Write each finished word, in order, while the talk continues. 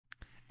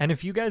And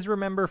if you guys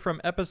remember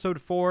from episode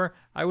 4,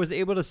 I was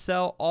able to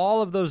sell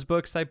all of those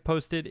books I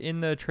posted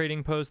in the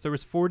trading post. There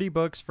was 40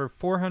 books for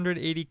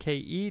 480k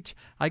each.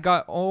 I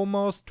got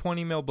almost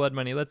 20 mil blood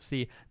money. Let's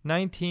see,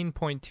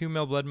 19.2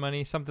 mil blood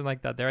money, something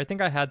like that there. I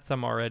think I had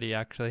some already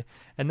actually.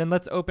 And then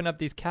let's open up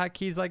these cat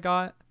keys I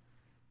got.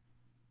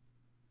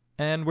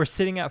 And we're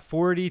sitting at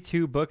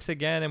 42 books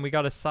again, and we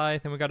got a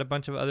scythe, and we got a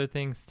bunch of other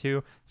things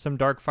too, some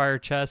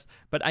Darkfire chests.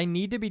 But I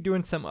need to be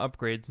doing some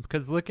upgrades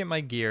because look at my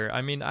gear.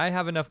 I mean, I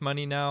have enough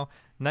money now,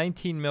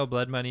 19 mil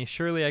blood money.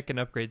 Surely I can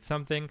upgrade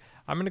something.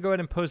 I'm going to go ahead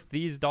and post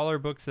these dollar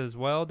books as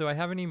well. Do I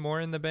have any more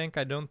in the bank?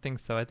 I don't think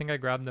so. I think I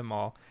grabbed them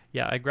all.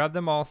 Yeah, I grabbed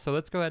them all. So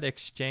let's go ahead and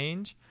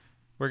exchange.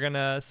 We're going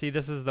to see,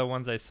 this is the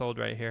ones I sold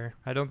right here.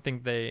 I don't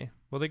think they...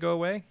 Will they go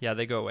away? Yeah,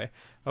 they go away.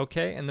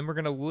 Okay, and then we're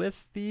going to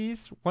list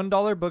these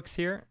 $1 books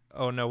here.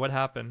 Oh no, what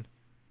happened?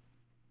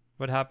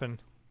 What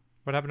happened?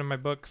 What happened to my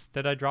books?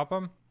 Did I drop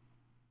them?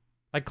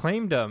 I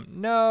claimed them.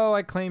 No,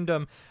 I claimed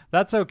them.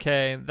 That's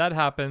okay. That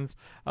happens.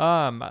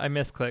 I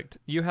misclicked.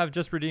 You have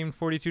just redeemed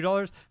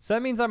 $42. So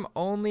that means I'm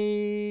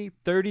only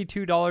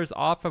 $32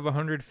 off of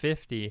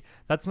 150.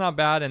 That's not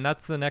bad, and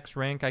that's the next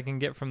rank I can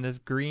get from this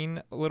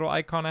green little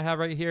icon I have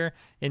right here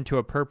into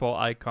a purple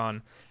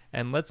icon.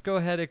 And let's go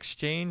ahead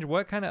exchange.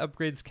 What kind of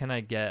upgrades can I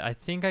get? I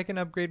think I can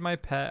upgrade my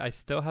pet. I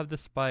still have the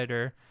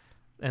spider.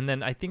 And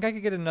then I think I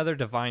could get another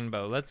divine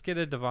bow. Let's get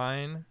a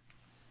divine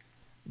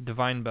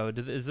bow.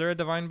 Is there a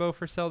divine bow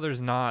for sale?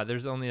 There's not.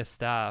 There's only a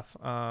staff.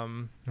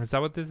 Is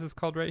that what this is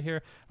called right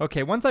here?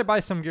 Okay, once I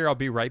buy some gear, I'll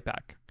be right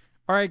back.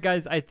 Alright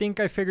guys, I think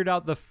I figured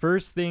out the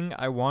first thing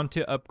I want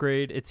to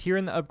upgrade. It's here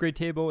in the upgrade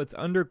table. It's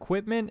under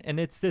equipment,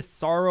 and it's this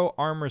Sorrow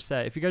armor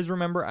set. If you guys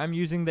remember, I'm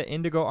using the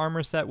Indigo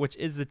armor set, which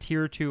is the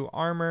tier 2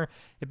 armor.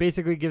 It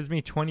basically gives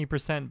me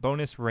 20%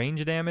 bonus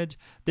range damage.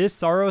 This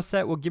Sorrow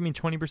set will give me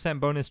 20%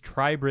 bonus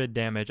tribrid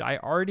damage. I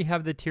already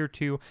have the tier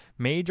 2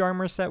 mage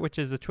armor set, which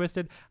is a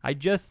twisted. I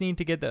just need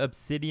to get the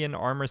obsidian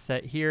armor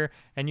set here,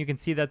 and you can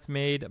see that's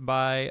made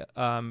by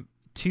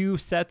 2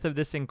 sets of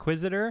this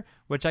Inquisitor,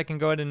 which I can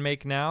go ahead and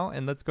make now.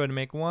 And let's go ahead and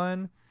make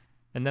one,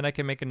 and then I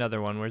can make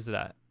another one. Where's it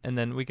at? And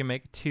then we can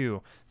make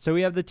 2. So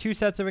we have the 2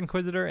 sets of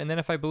Inquisitor, and then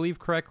if I believe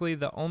correctly,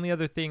 the only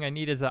other thing I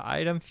need is an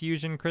item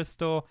fusion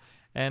crystal,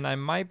 and I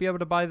might be able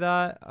to buy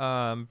that.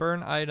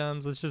 Burn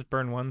items. Let's just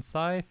burn 1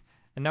 scythe,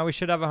 and now we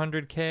should have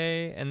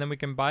 100k, and then we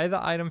can buy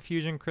the item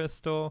fusion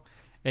crystal,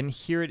 and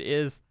here it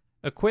is.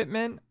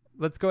 Equipment.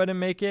 Let's go ahead and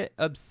make it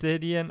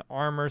obsidian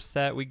armor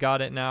set. We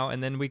got it now,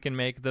 and then we can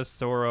make the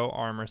Sorrow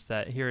armor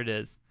set. Here it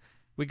is.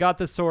 We got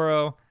the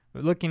Sorrow.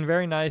 Looking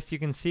very nice. You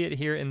can see it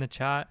here in the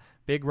chat.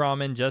 Big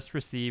Ramen just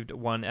received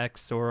 1x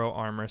Sorrow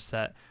armor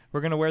set.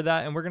 We're going to wear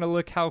that, and we're going to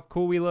look how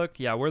cool we look.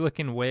 Yeah, we're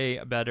looking way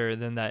better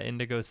than that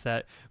Indigo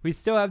set. We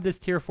still have this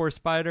tier 4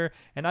 spider,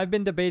 and I've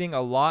been debating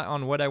a lot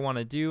on what I want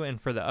to do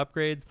and for the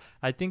upgrades.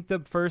 I think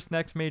the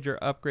next major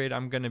upgrade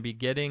I'm going to be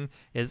getting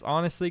is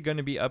honestly going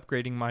to be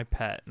upgrading my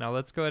pet. Now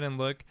let's go ahead and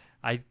look.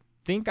 I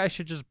think I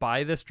should just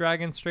buy this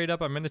dragon straight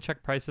up. I'm going to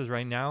check prices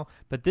right now.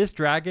 But this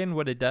dragon,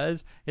 what it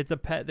does, it's a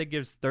pet that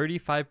gives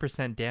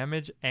 35%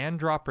 damage and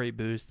drop rate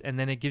boost, and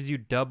then it gives you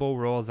double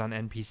rolls on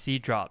NPC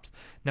drops.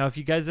 Now, if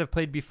you guys have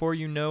played before,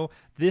 you know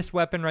this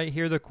weapon right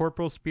here, the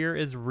Corporal Spear,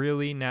 is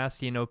really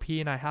nasty and OP,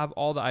 and I have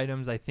all the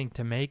items I think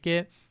to make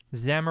it.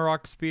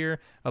 Zamarok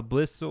Spear,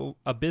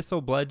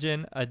 Abyssal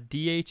Bludgeon, a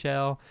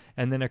DHL,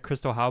 and then a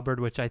Crystal Halberd,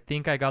 which I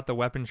think I got the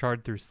weapon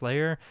shard through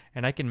Slayer,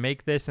 and I can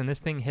make this, and this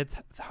thing hits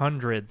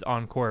hundreds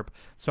on Corp,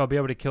 so I'll be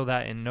able to kill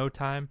that in no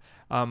time.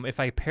 If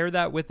I pair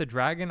that with the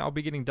dragon, I'll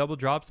be getting double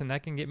drops, and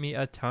that can get me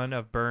a ton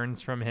of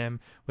burns from him,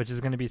 which is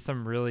going to be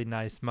some really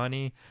nice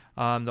money.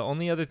 The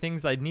only other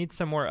things, I need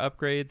some more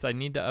upgrades. I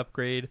need to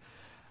upgrade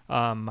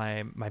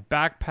my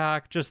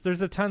backpack. Just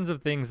there's a tons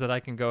of things that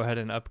I can go ahead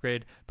and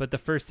upgrade, but the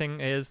first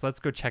thing is let's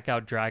go check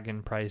out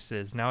dragon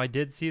prices. Now I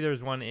did see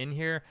there's one in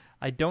here.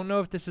 I don't know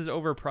if this is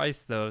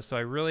overpriced though, so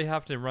I really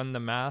have to run the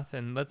math,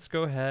 and let's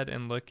go ahead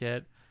and look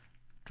at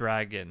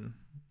dragon.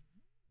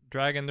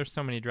 There's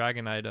so many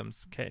dragon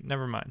items. Okay,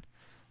 never mind.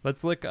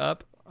 Let's look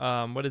up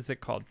what is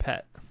it called?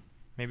 Pet.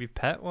 Maybe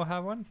pet will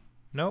have one.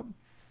 Nope.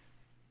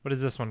 What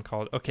is this one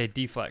called? Okay,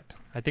 Deflect.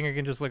 I think I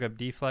can just look up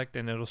Deflect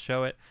and it'll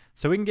show it.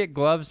 So we can get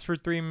gloves for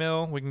 3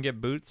 mil. We can get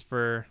boots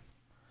for,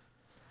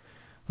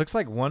 looks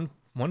like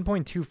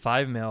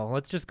 1.25 mil.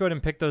 Let's just go ahead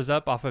and pick those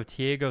up off of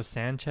Diego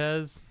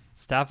Sanchez.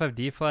 Staff of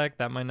Deflect,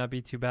 that might not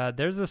be too bad.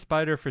 There's a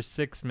spider for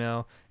 6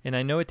 mil, and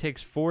I know it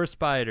takes 4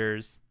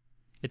 spiders.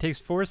 It takes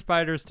 4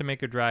 spiders to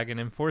make a dragon,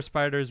 and 4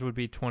 spiders would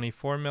be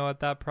 24 mil at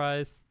that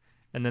price.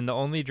 And then the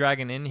only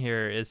dragon in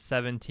here is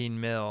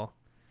 17 mil.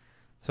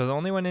 So the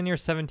only one in here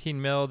is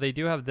 17 mil. They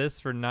do have this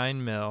for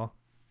 9 mil.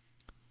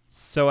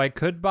 So I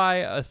could buy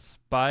a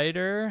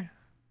spider.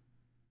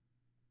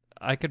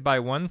 I could buy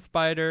 1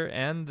 spider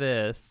and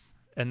this.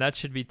 And that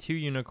should be 2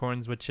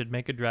 unicorns, which should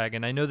make a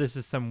dragon. I know this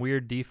is some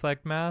weird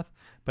Deflect math,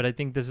 but I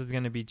think this is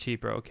going to be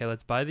cheaper. Okay,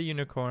 let's buy the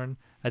unicorn.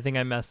 I think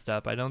I messed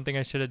up. I don't think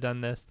I should have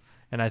done this.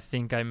 And I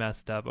think I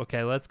messed up.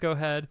 Okay, let's go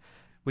ahead.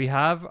 We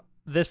have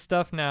this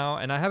stuff now,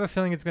 and I have a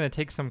feeling it's going to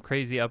take some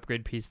crazy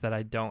upgrade piece that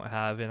I don't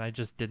have, and I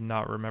just did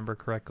not remember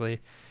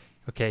correctly.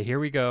 Okay, here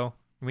we go.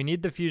 We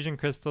need the fusion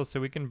crystal so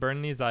we can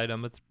burn these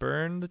items. Let's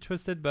burn the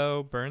twisted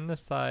bow, burn the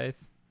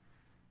scythe.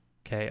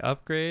 Okay,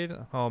 upgrade.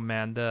 Oh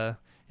man, the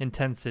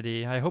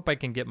intensity. I hope I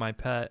can get my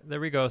pet. There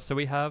we go. So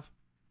we have,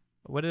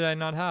 what did I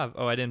not have?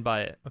 Oh, I didn't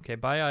buy it. Okay,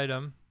 buy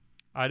item.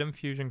 Item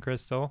fusion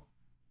crystal.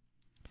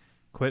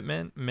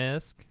 Equipment,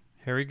 misc.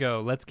 Here we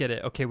go. Let's get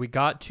it. Okay, we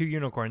got 2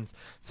 unicorns.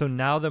 So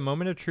now the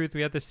moment of truth,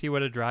 we have to see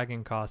what a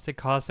dragon costs. It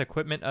costs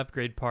equipment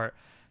upgrade part.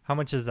 How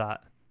much is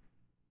that?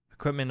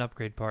 Equipment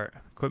upgrade part.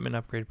 Equipment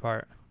upgrade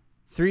part.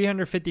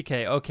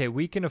 350k. Okay,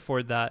 we can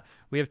afford that.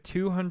 We have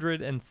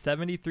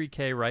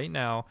 273k right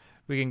now.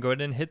 We can go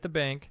ahead and hit the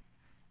bank,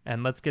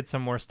 and let's get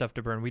some more stuff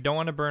to burn. We don't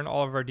want to burn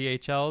all of our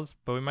DHLs,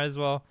 but we might as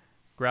well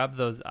grab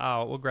those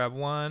out. We'll grab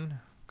one.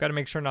 Got to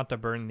make sure not to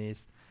burn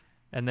these.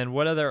 And then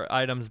what other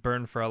items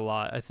burn for a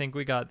lot? I think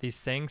we got these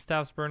saying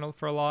staffs burn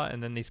for a lot,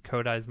 and then these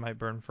kodais might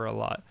burn for a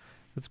lot.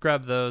 Let's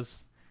grab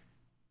those.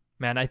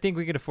 Man, I think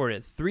we could afford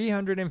it.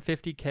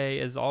 350k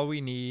is all we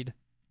need.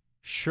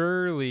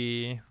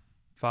 Surely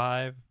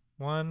 5,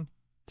 1,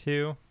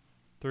 2,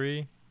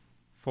 3,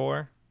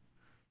 4.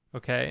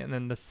 Okay, and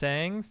then the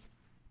sayings,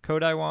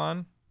 kodai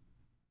won.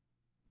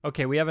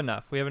 Okay, we have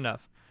enough. We have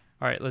enough.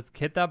 All right, let's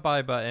hit that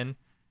buy button.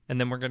 And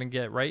then we're going to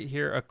get right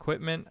here,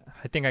 equipment.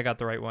 I think I got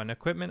the right one.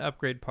 Equipment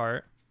upgrade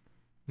part.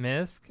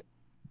 Misc.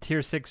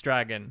 Tier 6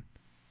 dragon.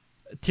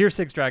 Tier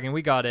 6 dragon.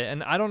 We got it.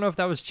 And I don't know if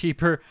that was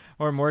cheaper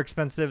or more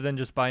expensive than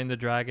just buying the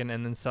dragon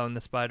and then selling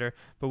the spider.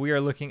 But we are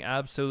looking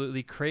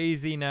absolutely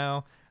crazy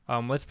now.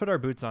 Let's put our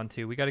boots on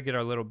too. We got to get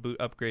our little boot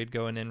upgrade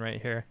going in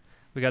right here.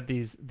 We got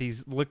these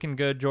looking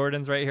good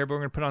Jordans right here. But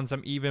we're going to put on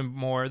some even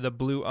more. The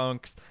blue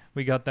unks.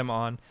 We got them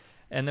on.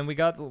 And then we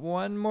got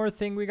one more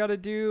thing we got to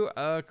do,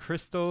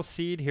 crystal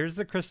seed. Here's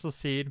the crystal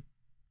seed.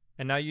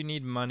 And now you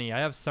need money. I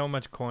have so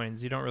much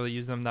coins. You don't really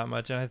use them that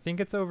much. And I think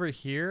it's over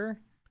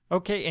here.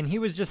 Okay, and he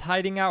was just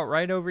hiding out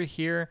right over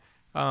here.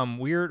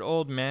 Weird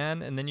old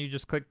man. And then you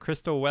just click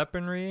crystal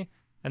weaponry.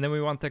 And then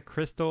we want the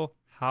crystal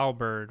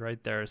halberd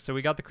right there. So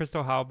we got the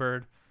crystal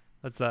halberd.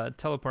 Let's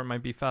teleport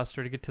might be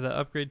faster to get to the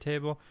upgrade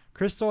table.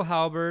 Crystal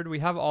halberd. We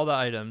have all the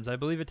items. I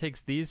believe it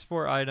takes these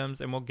 4 items.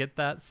 And we'll get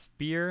that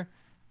spear.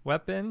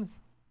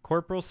 Weapons,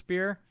 corporal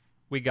spear,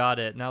 we got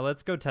it. Now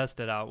let's go test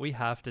it out. We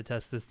have to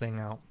test this thing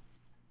out.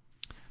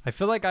 I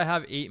feel like I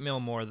have 8 mil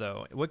more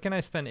though. What can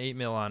I spend 8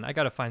 mil on? I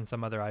gotta find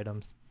some other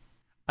items.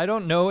 I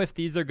don't know if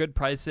these are good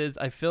prices.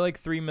 I feel like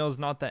 3 mil is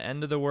not the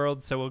end of the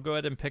world, so we'll go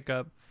ahead and picked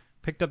up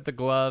the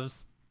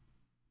gloves.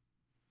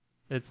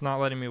 It's not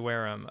letting me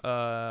wear them.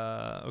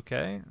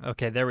 Okay,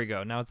 there we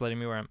go. Now it's letting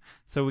me wear them.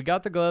 So we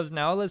got the gloves.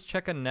 Now let's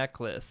check a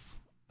necklace.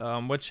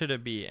 What should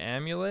it be?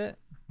 Amulet?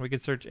 We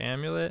could search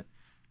amulet.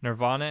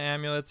 Nirvana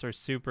amulets are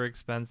super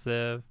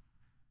expensive.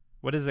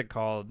 What is it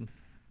called?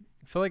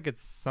 I feel like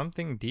it's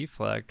something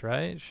deflect,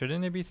 right?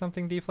 Shouldn't it be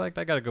something deflect?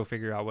 I gotta go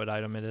figure out what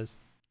item it is.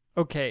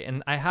 Okay,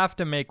 and I have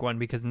to make one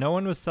because no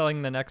one was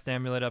selling the next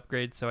amulet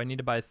upgrade, so I need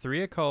to buy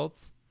 3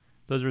 occults.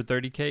 Those were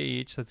 30k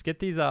each. Let's get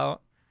these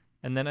out.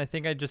 And then I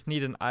think I just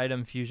need an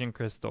item fusion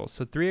crystal.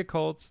 So 3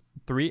 occults,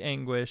 3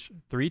 anguish,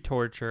 3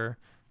 torture.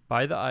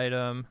 Buy the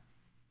item.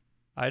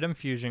 Item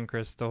fusion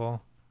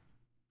crystal.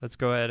 Let's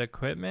go ahead,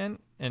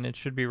 equipment, and it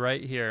should be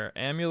right here.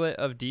 Amulet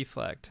of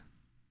Deflect.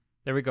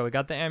 There we go. We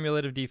got the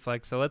Amulet of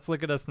Deflect. So let's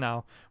look at us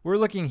now. We're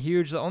looking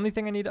huge. The only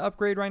thing I need to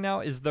upgrade right now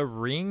is the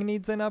ring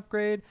needs an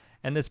upgrade,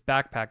 and this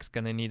backpack's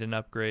going to need an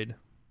upgrade.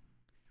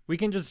 We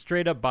can just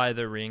straight up buy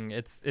the ring.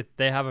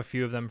 They have a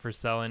few of them for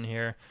sale in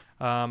here.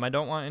 I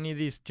don't want any of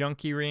these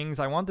junky rings.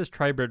 I want this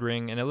tribrid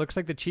ring, and it looks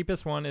like the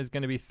cheapest one is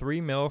going to be 3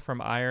 mil from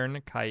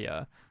Iron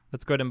Kaya.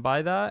 Let's go ahead and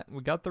buy that.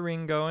 We got the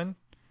ring going.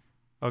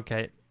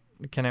 Okay.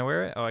 Can I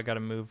wear it? Oh, I gotta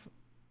move.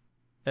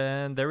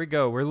 And there we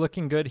go. We're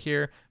looking good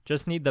here.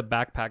 Just need the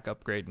backpack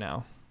upgrade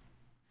now.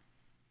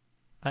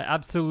 I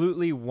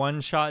absolutely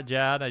one-shot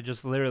Jad. I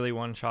just literally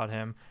one-shot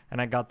him,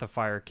 and I got the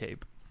fire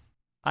cape.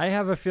 I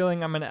have a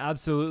feeling I'm gonna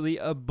absolutely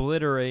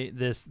obliterate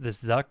this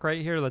Zuck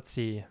right here. Let's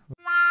see.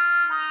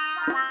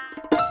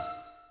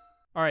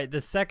 All right, the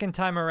second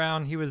time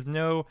around, he was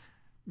no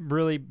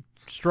really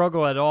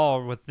struggle at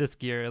all with this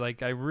gear.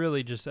 Like, I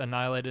really just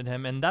annihilated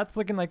him, and that's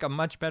looking like a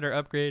much better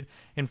upgrade.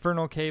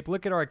 Infernal Cape.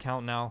 Look at our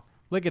account now.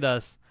 Look at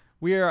us.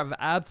 We have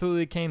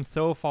absolutely came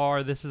so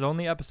far. This is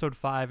only episode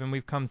 5, and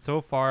we've come so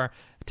far.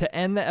 To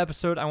end the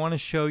episode, I want to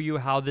show you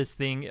how this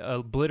thing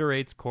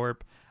obliterates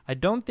Corp. I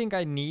don't think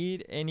I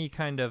need any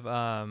kind of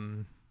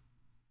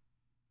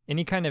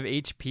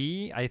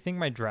HP. I think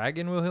my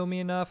dragon will heal me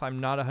enough. I'm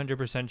not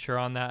 100% sure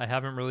on that. I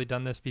haven't really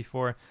done this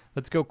before.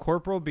 Let's go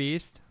Corporal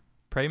Beast.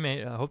 Pray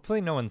mate. Hopefully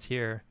no one's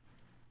here.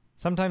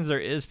 Sometimes there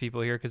is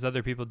people here because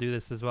other people do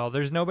this as well.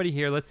 There's nobody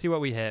here. Let's see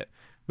what we hit.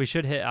 We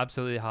should hit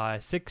absolutely high.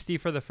 60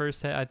 for the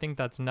first hit. I think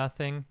that's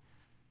nothing.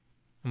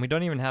 And we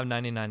don't even have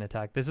 99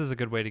 attack. This is a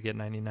good way to get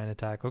 99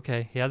 attack.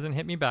 Okay, he hasn't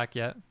hit me back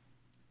yet.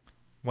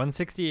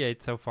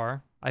 168 so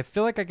far. I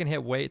feel like I can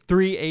hit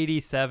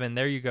 387.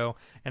 There you go.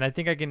 And I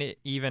think I can hit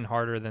even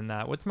harder than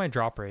that. What's my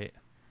drop rate?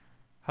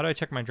 How do I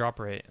check my drop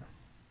rate?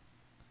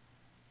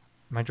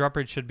 My drop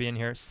rate should be in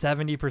here.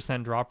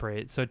 70% drop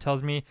rate. So it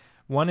tells me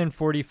 1 in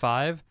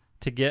 45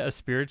 to get a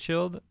spirit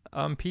shield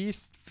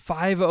piece.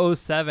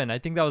 507. I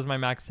think that was my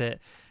max hit.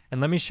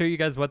 And let me show you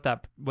guys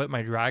what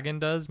my dragon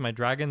does. My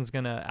dragon's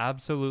gonna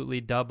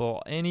absolutely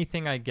double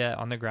anything I get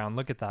on the ground.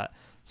 Look at that.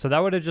 So that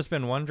would have just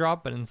been 1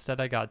 drop, but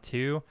instead I got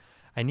 2.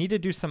 I need to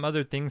do some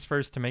other things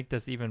first to make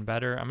this even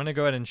better. I'm going to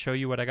go ahead and show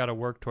you what I got to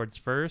work towards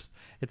first.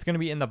 It's going to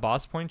be in the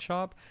boss point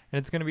shop, and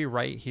it's going to be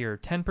right here.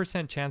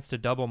 10% chance to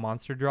double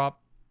monster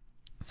drop.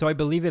 So I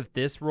believe if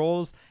this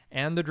rolls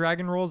and the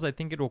dragon rolls, I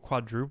think it will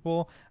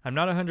quadruple. I'm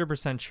not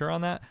 100% sure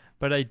on that,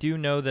 but I do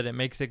know that it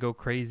makes it go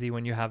crazy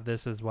when you have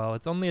this as well.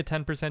 It's only a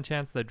 10%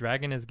 chance the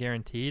dragon is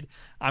guaranteed.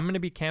 I'm going to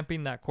be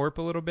camping that corp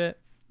a little bit.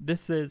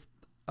 This is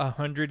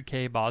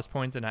 100k boss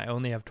points and I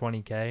only have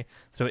 20k,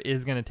 so it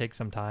is going to take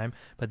some time,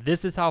 but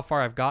this is how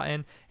far I've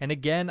gotten. And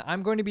again,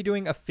 I'm going to be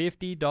doing a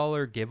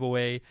 $50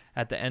 giveaway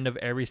at the end of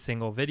every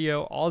single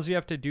video. All you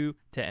have to do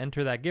to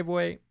enter that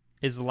giveaway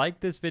is like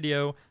this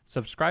video,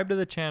 subscribe to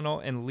the channel,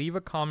 and leave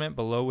a comment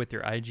below with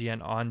your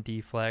IGN on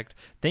Deflect.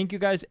 Thank you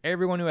guys,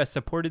 everyone who has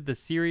supported the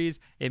series.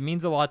 It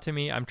means a lot to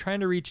me. I'm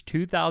trying to reach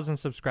 2,000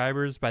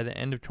 subscribers by the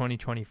end of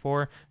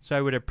 2024, so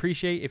I would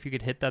appreciate if you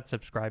could hit that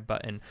subscribe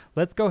button.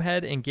 Let's go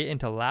ahead and get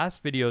into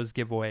last video's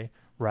giveaway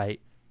right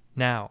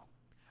now.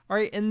 All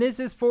right, and this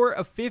is for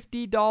a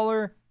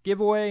 $50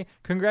 giveaway.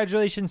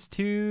 Congratulations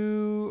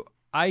to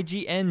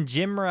IGN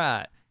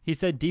Gymrat. He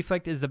said,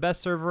 Deflect is the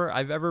best server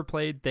I've ever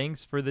played.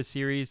 Thanks for the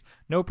series.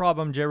 No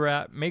problem,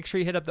 Gymrat. Make sure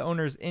you hit up the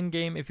owners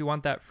in-game if you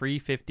want that free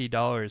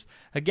 $50.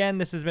 Again,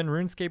 this has been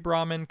RuneScape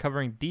Ramen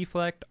covering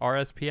Deflect,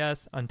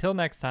 RSPS. Until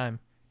next time,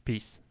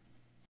 peace.